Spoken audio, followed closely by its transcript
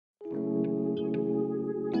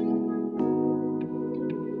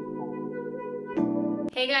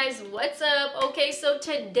Hey guys, what's up? Okay, so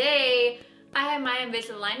today I have my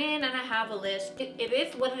Invisalign in and I have a list. It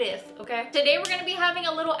is what it is, okay? Today we're gonna be having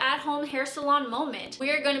a little at-home hair salon moment.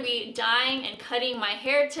 We are gonna be dyeing and cutting my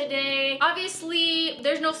hair today. Obviously,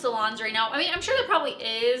 there's no salons right now. I mean, I'm sure there probably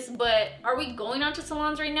is, but are we going on to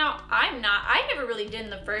salons right now? I'm not. I never really did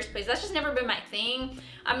in the first place. That's just never been my thing.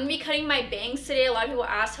 I'm gonna be cutting my bangs today. A lot of people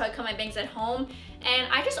ask how I cut my bangs at home,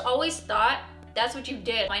 and I just always thought that's what you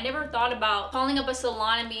did. I never thought about calling up a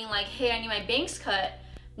salon and being like, hey, I need my bangs cut.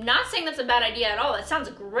 Not saying that's a bad idea at all. That sounds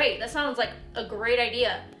great. That sounds like a great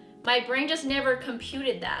idea. My brain just never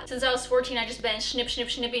computed that. Since I was 14, I just been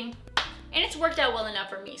snipping, and it's worked out well enough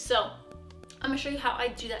for me. So I'm gonna show you how I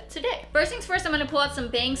do that today. First things first, I'm gonna pull out some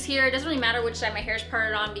bangs here. It doesn't really matter which side my hair is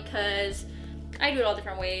parted on because I do it all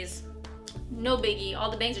different ways. No biggie, all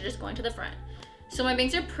the bangs are just going to the front. So my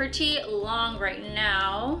bangs are pretty long right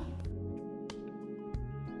now.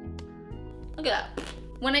 Look at that.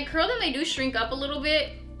 When I curl them, they do shrink up a little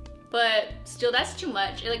bit, but still that's too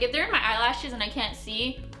much. Like if they're in my eyelashes and I can't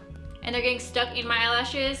see and they're getting stuck in my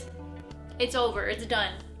eyelashes, it's over, it's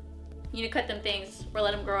done. You need to cut them things or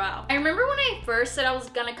let them grow out. I remember when I first said I was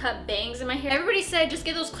gonna cut bangs in my hair, everybody said just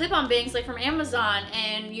get those clip-on bangs like from Amazon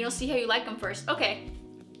and you know, see how you like them first. Okay,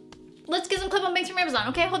 let's get some clip-on bangs from Amazon.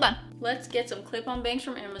 Okay, hold on. Let's get some clip-on bangs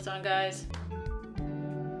from Amazon, guys.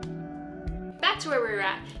 Back to where we were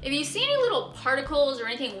at. If you see any little particles or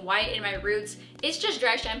anything white in my roots, it's just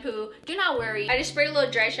dry shampoo. Do not worry. I just sprayed a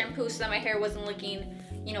little dry shampoo so that my hair wasn't looking,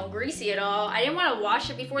 you know, greasy at all. I didn't want to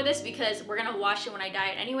wash it before this because we're gonna wash it when I dye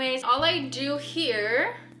it anyways. All I do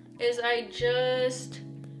here is I just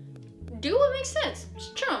do what makes sense.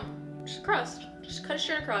 Just trim, just across, just cut it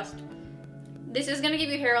straight across. This is gonna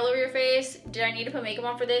give you hair all over your face. Did I need to put makeup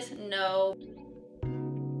on for this? No.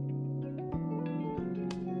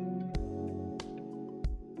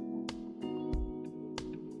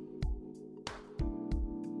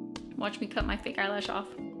 Watch me cut my fake eyelash off.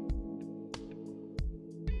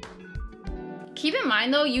 Keep in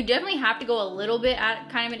mind though, you definitely have to go a little bit at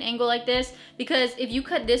kind of an angle like this because if you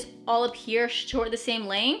cut this all up here short the same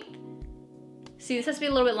length, see this has to be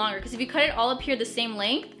a little bit longer because if you cut it all up here the same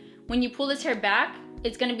length, when you pull this hair back,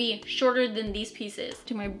 it's gonna be shorter than these pieces.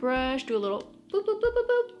 To my brush, do a little boop, boop, boop, boop,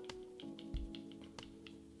 boop.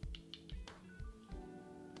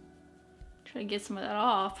 Try to get some of that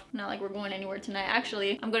off. Not like we're going anywhere tonight.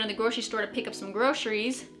 Actually, I'm going to the grocery store to pick up some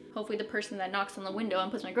groceries. Hopefully the person that knocks on the window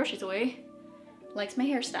and puts my groceries away likes my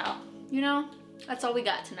hairstyle. You know, that's all we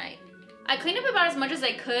got tonight. I cleaned up about as much as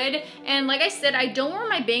I could. And like I said, I don't wear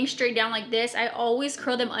my bangs straight down like this. I always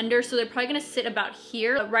curl them under. So they're probably going to sit about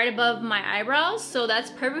here, right above my eyebrows. So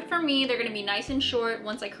that's perfect for me. They're going to be nice and short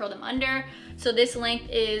once I curl them under. So this length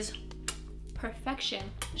is perfection.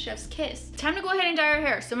 Chef's kiss. Time to go ahead and dye our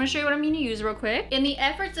hair. So I'm gonna show you what I'm gonna use real quick. In the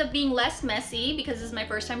efforts of being less messy, because this is my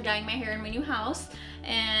first time dyeing my hair in my new house,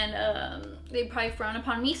 and they probably frown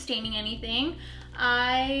upon me staining anything,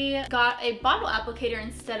 I got a bottle applicator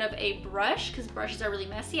instead of a brush because brushes are really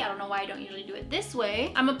messy. I don't know why I don't usually do it this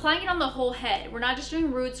way. I'm applying it on the whole head. We're not just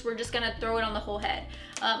doing roots, we're just gonna throw it on the whole head.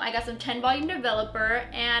 I got some 10 volume developer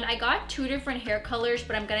and I got 2 different hair colors,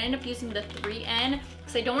 but I'm gonna end up using the 3N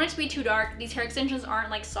because I don't want it to be too dark. These hair extensions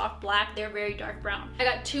aren't like soft black, they're very dark brown. I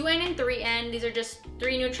got 2N and 3N. These are just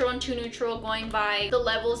 3 neutral and 2 neutral going by the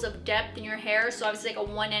levels of depth in your hair. So obviously like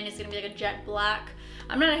a 1N is gonna be like a jet black.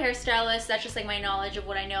 I'm not a hairstylist, that's just like my knowledge of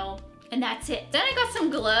what I know, and that's it. Then I got some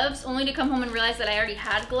gloves, only to come home and realize that I already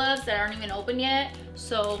had gloves that aren't even open yet.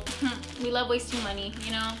 So we love wasting money,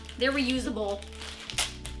 you know? They're reusable.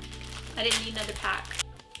 I didn't need another pack.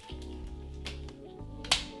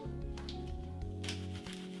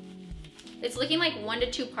 It's looking like 1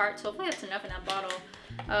 to 2 parts, hopefully that's enough in that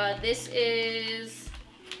bottle. This is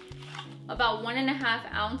about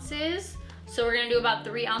 1.5 ounces. So we're gonna do about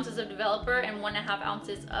 3 ounces of developer and 1.5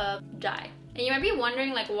 ounces of dye. And you might be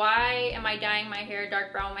wondering like, why am I dyeing my hair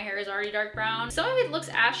dark brown when my hair is already dark brown? Some of it looks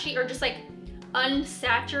ashy or just like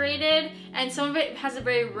unsaturated, and some of it has a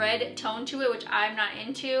very red tone to it, which I'm not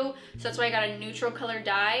into. So that's why I got a neutral color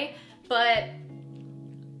dye. But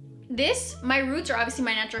this, my roots are obviously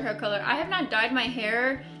my natural hair color. I have not dyed my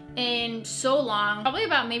hair in so long. Probably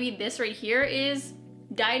about maybe this right here is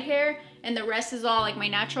dyed hair and the rest is all like my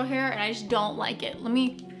natural hair, and I just don't like it. Let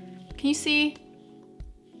me, can you see?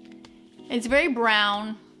 It's very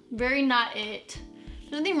brown, very not it.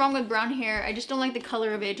 There's nothing wrong with brown hair. I just don't like the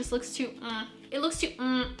color of it. It just looks too, it looks too,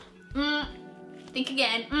 think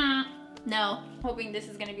again, no. I'm hoping this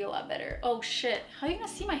is gonna be a lot better. Oh shit, how are you gonna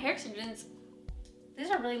see my hair extensions?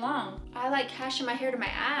 These are really long. I like cashing my hair to my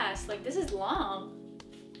ass. Like this is long.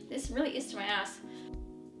 This really is to my ass.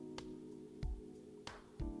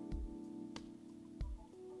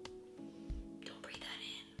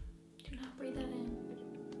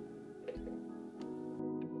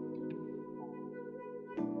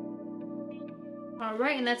 All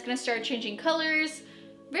right, and that's gonna start changing colors.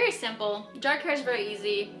 Very simple. Dark hair is very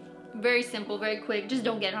easy, very simple, very quick. Just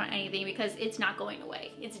don't get it on anything because it's not going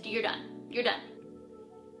away. You're done. You're done.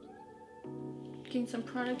 Getting some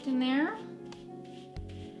product in there.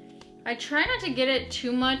 I try not to get it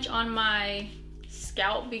too much on my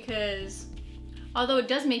scalp because although it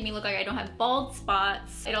does make me look like I don't have bald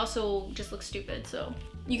spots, it also just looks stupid. So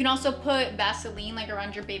you can also put Vaseline like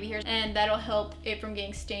around your baby hairs and that'll help it from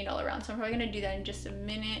getting stained all around. So I'm probably gonna do that in just a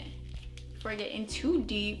minute before I get in too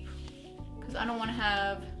deep because I don't want to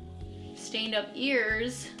have stained up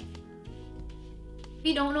ears. If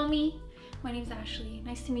you don't know me, my name's Ashley.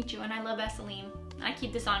 Nice to meet you, and I love Vaseline. I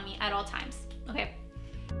keep this on me at all times. Okay.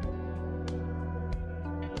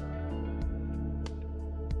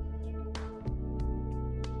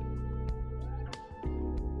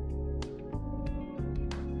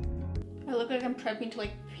 I look like I'm prepping to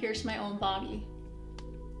like pierce my own body.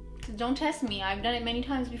 Don't test me, I've done it many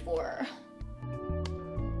times before.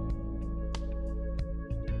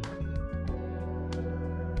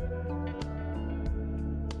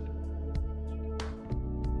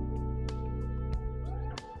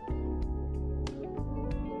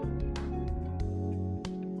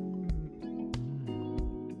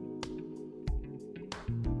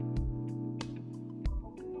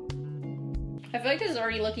 I feel like this is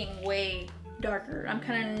already looking way darker. I'm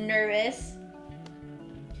kind of nervous.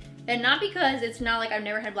 And not because it's not like I've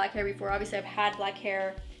never had black hair before. Obviously I've had black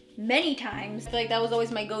hair many times. I feel like that was always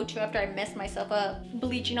my go-to after I messed myself up.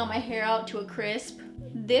 Bleaching all my hair out to a crisp.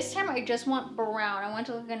 This time I just want brown. I want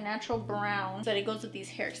to look like a natural brown so that it goes with these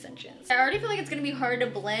hair extensions. I already feel like it's gonna be hard to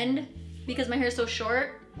blend because my hair is so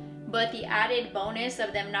short, but the added bonus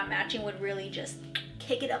of them not matching would really just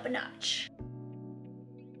kick it up a notch.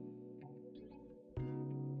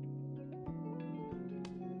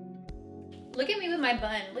 Look at me with my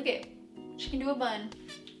bun. Look at, she can do a bun.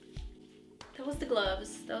 That was the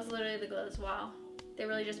gloves. That was literally the gloves. Wow. They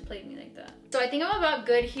really just played me like that. So I think I'm about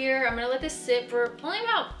good here. I'm gonna let this sit for only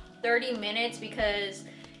about 30 minutes because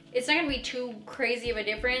it's not gonna be too crazy of a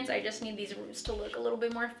difference. I just need these roots to look a little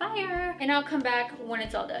bit more fire. And I'll come back when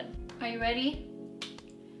it's all done. Are you ready?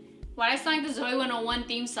 Why do I sound like the Zoe 101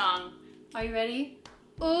 theme song? Are you ready?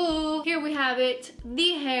 Ooh, here we have it.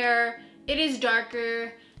 The hair, it is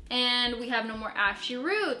darker. And we have no more ashy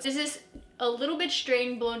roots. This is a little bit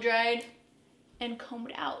straightened, blow dried, and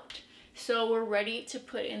combed out. So we're ready to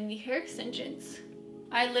put in the hair extensions.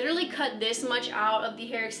 I literally cut this much out of the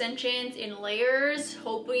hair extensions in layers,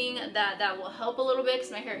 hoping that that will help a little bit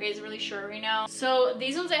because my hair is really short right now. So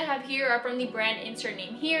these ones I have here are from the brand insert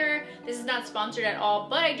name here. This is not sponsored at all,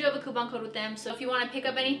 but I do have a coupon code with them. So if you want to pick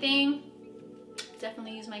up anything,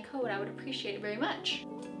 definitely use my code. I would appreciate it very much.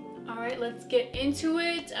 All right, let's get into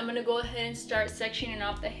it. I'm gonna go ahead and start sectioning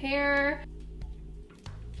off the hair.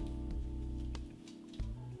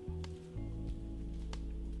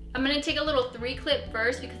 I'm gonna take a little 3-clip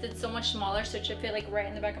first because it's so much smaller, so it should fit like right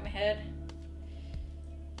in the back of my head.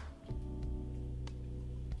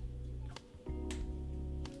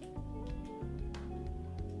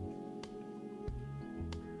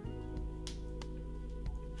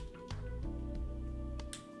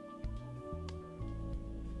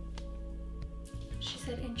 She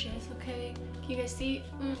said inches, okay? Can you guys see?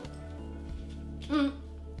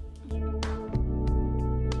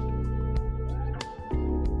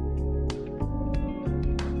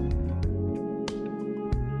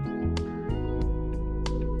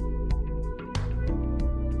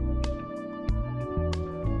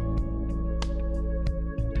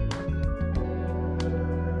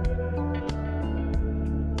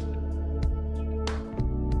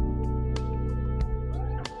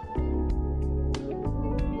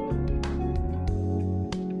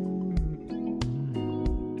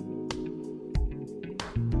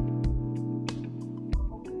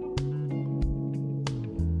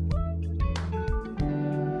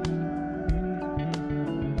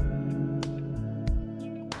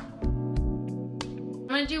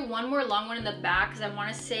 I'm gonna do one more long one in the back because I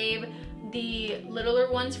want to save the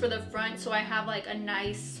littler ones for the front so I have like a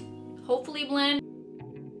nice, hopefully, blend.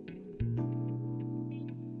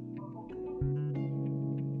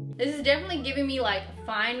 This is definitely giving me like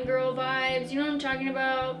fine girl vibes, you know what I'm talking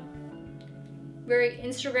about? Very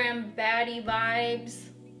Instagram baddie vibes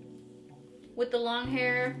with the long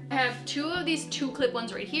hair. I have 2 of these 2-clip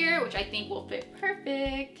ones right here, which I think will fit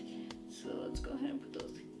perfect. So let's go ahead and put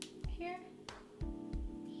those here.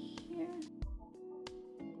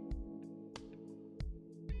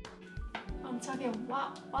 I'm talking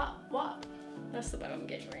wop, wop, wop. That's the vibe I'm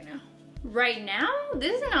getting right now. Right now,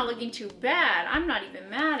 this is not looking too bad. I'm not even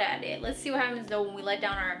mad at it. Let's see what happens though when we let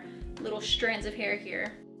down our little strands of hair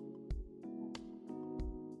here.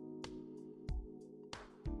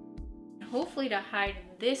 Hopefully to hide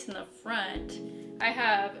this in the front, I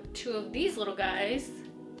have two of these little guys.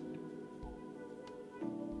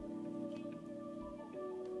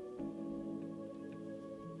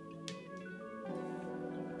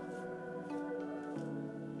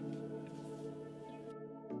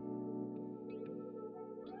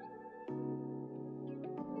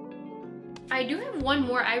 I do have one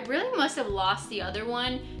more. I really must have lost the other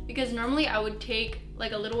one because normally I would take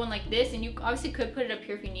like a little one like this, and you obviously could put it up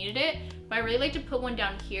here if you needed it, but I really like to put one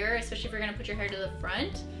down here, especially if you're gonna put your hair to the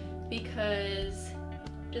front, because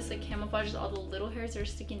just like camouflages all the little hairs that are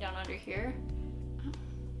sticking down under here.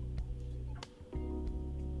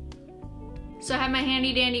 So I have my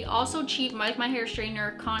handy dandy, also cheap, like my hair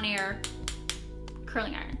straightener, Conair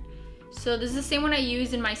curling iron. So this is the same one I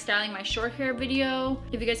used in my styling my short hair video.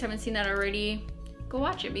 If you guys haven't seen that already, go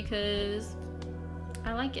watch it because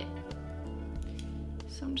I like it.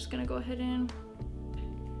 So I'm just gonna go ahead and,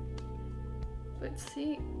 let's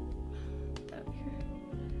see, that here.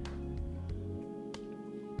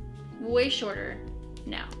 Way shorter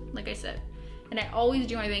now, like I said. And I always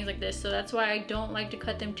do my bangs like this, so that's why I don't like to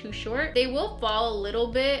cut them too short. They will fall a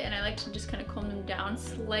little bit, and I like to just kind of comb them down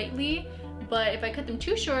slightly. But if I cut them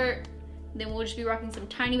too short, then we'll just be rocking some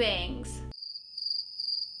tiny bangs.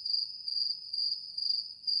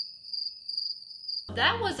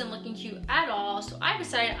 That wasn't looking cute at all, so I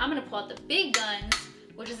decided I'm gonna pull out the big guns,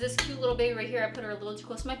 which is this cute little baby right here. I put her a little too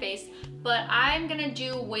close to my face, but I'm gonna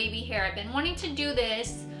do wavy hair. I've been wanting to do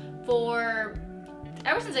this for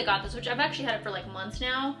ever since I got this, which I've actually had it for like months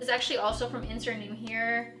now. It's actually also from insert name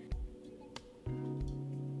here.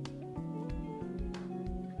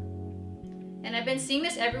 And I've been seeing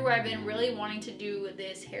this everywhere. I've been really wanting to do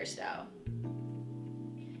this hairstyle.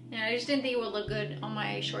 And I just didn't think it would look good on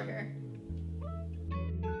my short hair.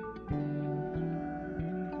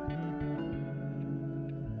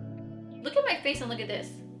 Look at my face and look at this.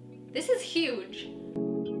 This is huge.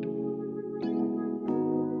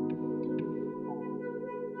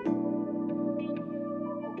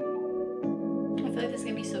 I feel like this is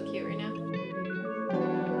gonna be so cute right now.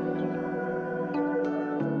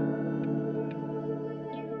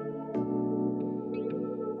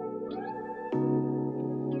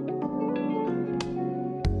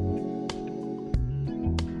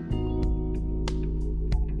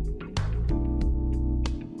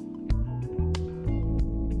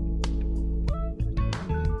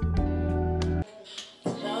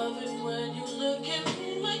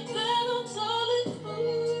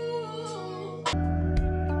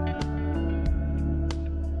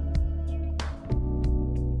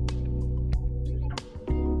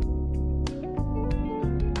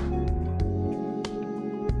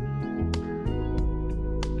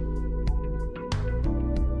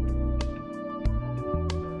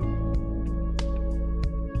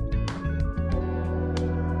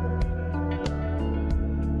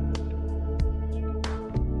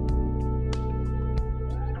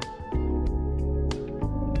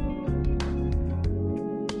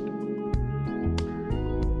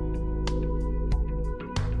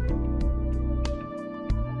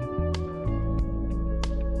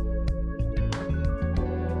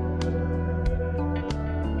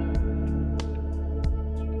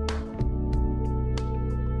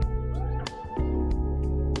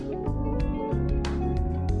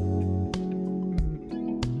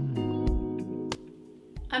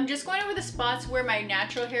 I'm just going over the spots where my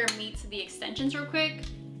natural hair meets the extensions real quick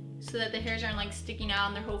so that the hairs aren't like sticking out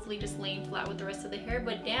and they're hopefully just laying flat with the rest of the hair.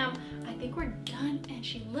 But damn, I think we're done and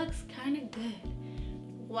she looks kind of good.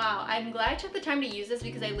 Wow, I'm glad I took the time to use this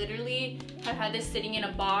because I literally have had this sitting in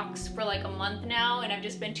a box for like a month now and I've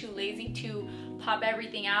just been too lazy to pop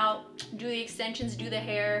everything out, do the extensions, do the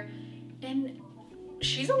hair, and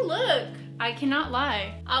she's a look. I cannot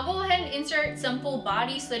lie. I'll go ahead and insert some full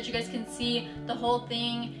body so that you guys can see the whole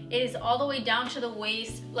thing. It is all the way down to the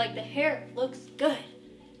waist. Like the hair looks good.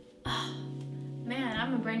 Oh, man,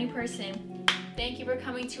 I'm a brand new person. Thank you for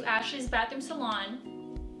coming to Ashley's Bathroom Salon.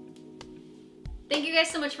 Thank you guys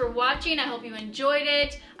so much for watching. I hope you enjoyed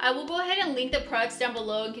it. I will go ahead and link the products down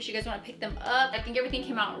below in case you guys want to pick them up. I think everything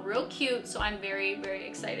came out real cute, so I'm very, very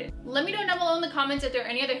excited. Let me know down below in the comments if there are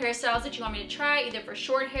any other hairstyles that you want me to try, either for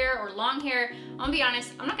short hair or long hair. I'll be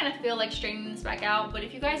honest, I'm not gonna feel like straightening this back out, but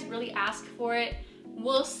if you guys really ask for it,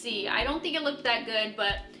 we'll see. I don't think it looked that good,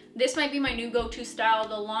 but this might be my new go-to style,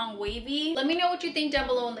 the long wavy. Let me know what you think down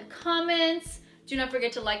below in the comments. Do not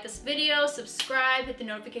forget to like this video, subscribe, hit the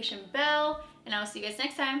notification bell, and I will see you guys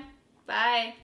next time. Bye.